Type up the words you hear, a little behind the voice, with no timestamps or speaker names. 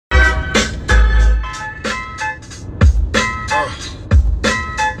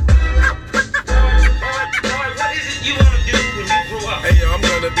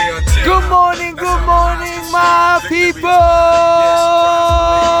people!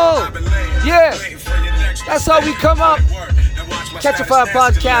 Yeah, that's how we come up. Catch a Fire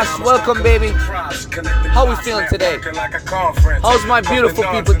Podcast. Welcome, baby. How we feeling today? How's my beautiful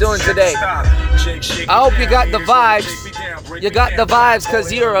people doing today? I hope you got the vibes. You got the vibes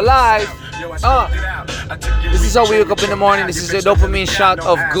because you're alive. This is how we wake up in the morning. This is a dopamine shot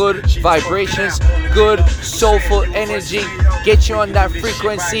of good vibrations, good soulful energy. Get you on that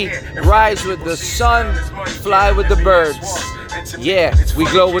frequency. Rise with the sun, fly with the birds. Yeah, we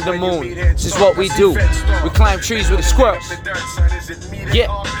glow with the moon. This is what we do. We climb trees with the squirrels. Yeah,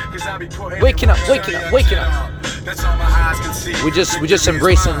 waking up. We just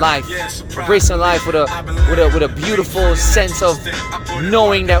embracing life with a beautiful sense of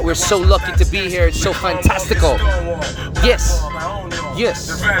knowing that we're so lucky to be here. It's so fantastical. Yes.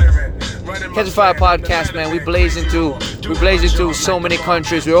 Catch a Fire Podcast, man. We blazing through so many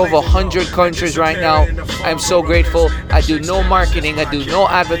countries. We're over 100 countries right now. I'm so grateful. I do no marketing. I do no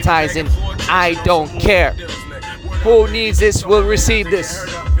advertising. I don't care. Who needs this will receive this.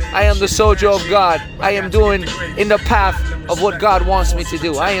 I am the soldier of God. I am doing in the path of what God wants me to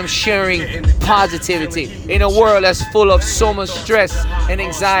do. I am sharing positivity in a world that's full of so much stress and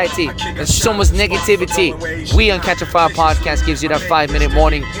anxiety and so much negativity. We on Catch a Fire Podcast gives you that 5-minute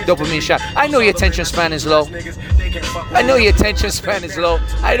morning dopamine shot. I know your attention span is low. I know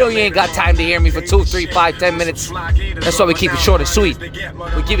you ain't got time to hear me for 2, 3, 5, 10 minutes. That's why we keep it short and sweet.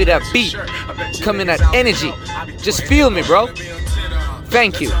 We give you that beat. Come in that energy. Just feel me, bro.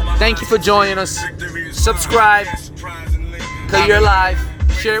 Thank you for joining us. Subscribe, because you're alive.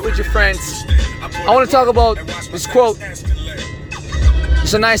 Share it with your friends. I want to talk about this quote.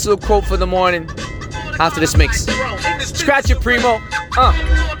 It's a nice little quote for the morning after this mix. Scratch it, primo.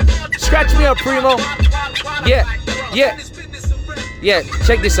 Scratch me up, primo. Yeah.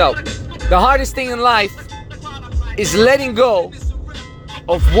 Check this out. The hardest thing in life is letting go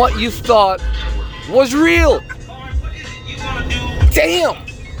of what you thought was real. Damn.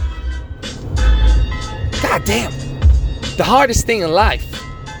 God damn. The hardest thing in life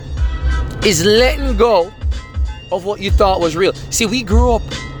is letting go of what you thought was real. See, we grew up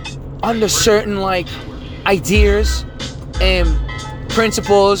under certain ideas and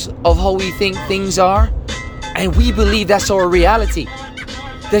principles of how we think things are, and we believe that's our reality.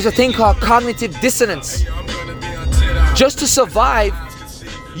 There's a thing called cognitive dissonance. Just to survive,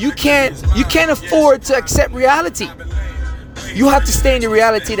 you can't afford to accept reality. You have to stay in the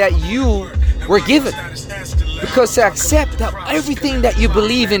reality that you were given. Because to accept that everything that you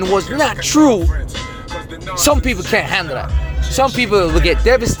believe in was not true, some people can't handle that. Some people will get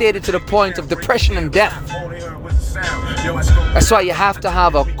devastated to the point of depression and death. That's why you have to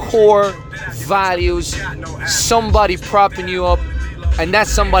have a core values, somebody propping you up, and that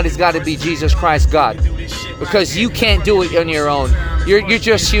somebody's got to be Jesus Christ, God. Because you can't do it on your own. You're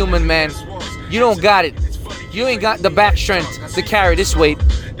just human, man. You don't got it. You ain't got the back strength to carry this weight.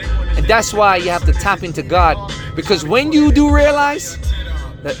 And that's why you have to tap into God. Because when you do realize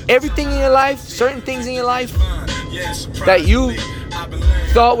that everything in your life, certain things in your life that you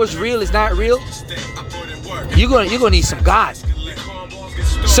thought was real is not real, you're gonna need some God.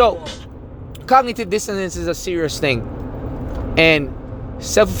 So cognitive dissonance is a serious thing. And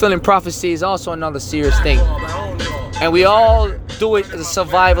self-fulfilling prophecy is also another serious thing. And we all do it as a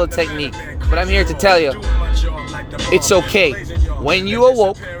survival technique. But I'm here to tell you, it's okay. When you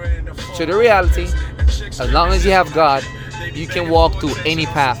awoke to the reality, as long as you have God, you can walk through any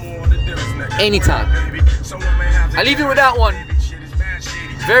path, anytime. I leave you with that one.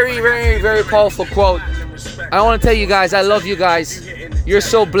 Very, very, very powerful quote. I want to tell you guys, I love you guys. You're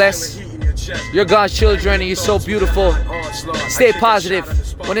so blessed. You're God's children and you're so beautiful. Stay positive.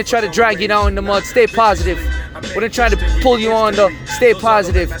 When they try to drag you down in the mud, stay positive. When they try to pull you under, stay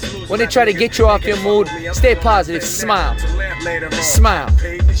positive. When they try to get you off your mood, stay positive. Smile.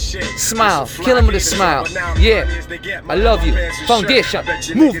 Kill them with a smile. Yeah. I love you. Foundation.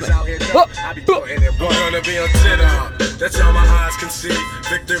 Movement. That's all my eyes can see.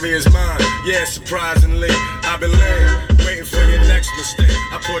 Victory is mine. Yeah, surprisingly, I've been laying, waiting for your next mistake.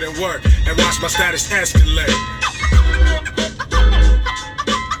 I put in work and watch my status escalate.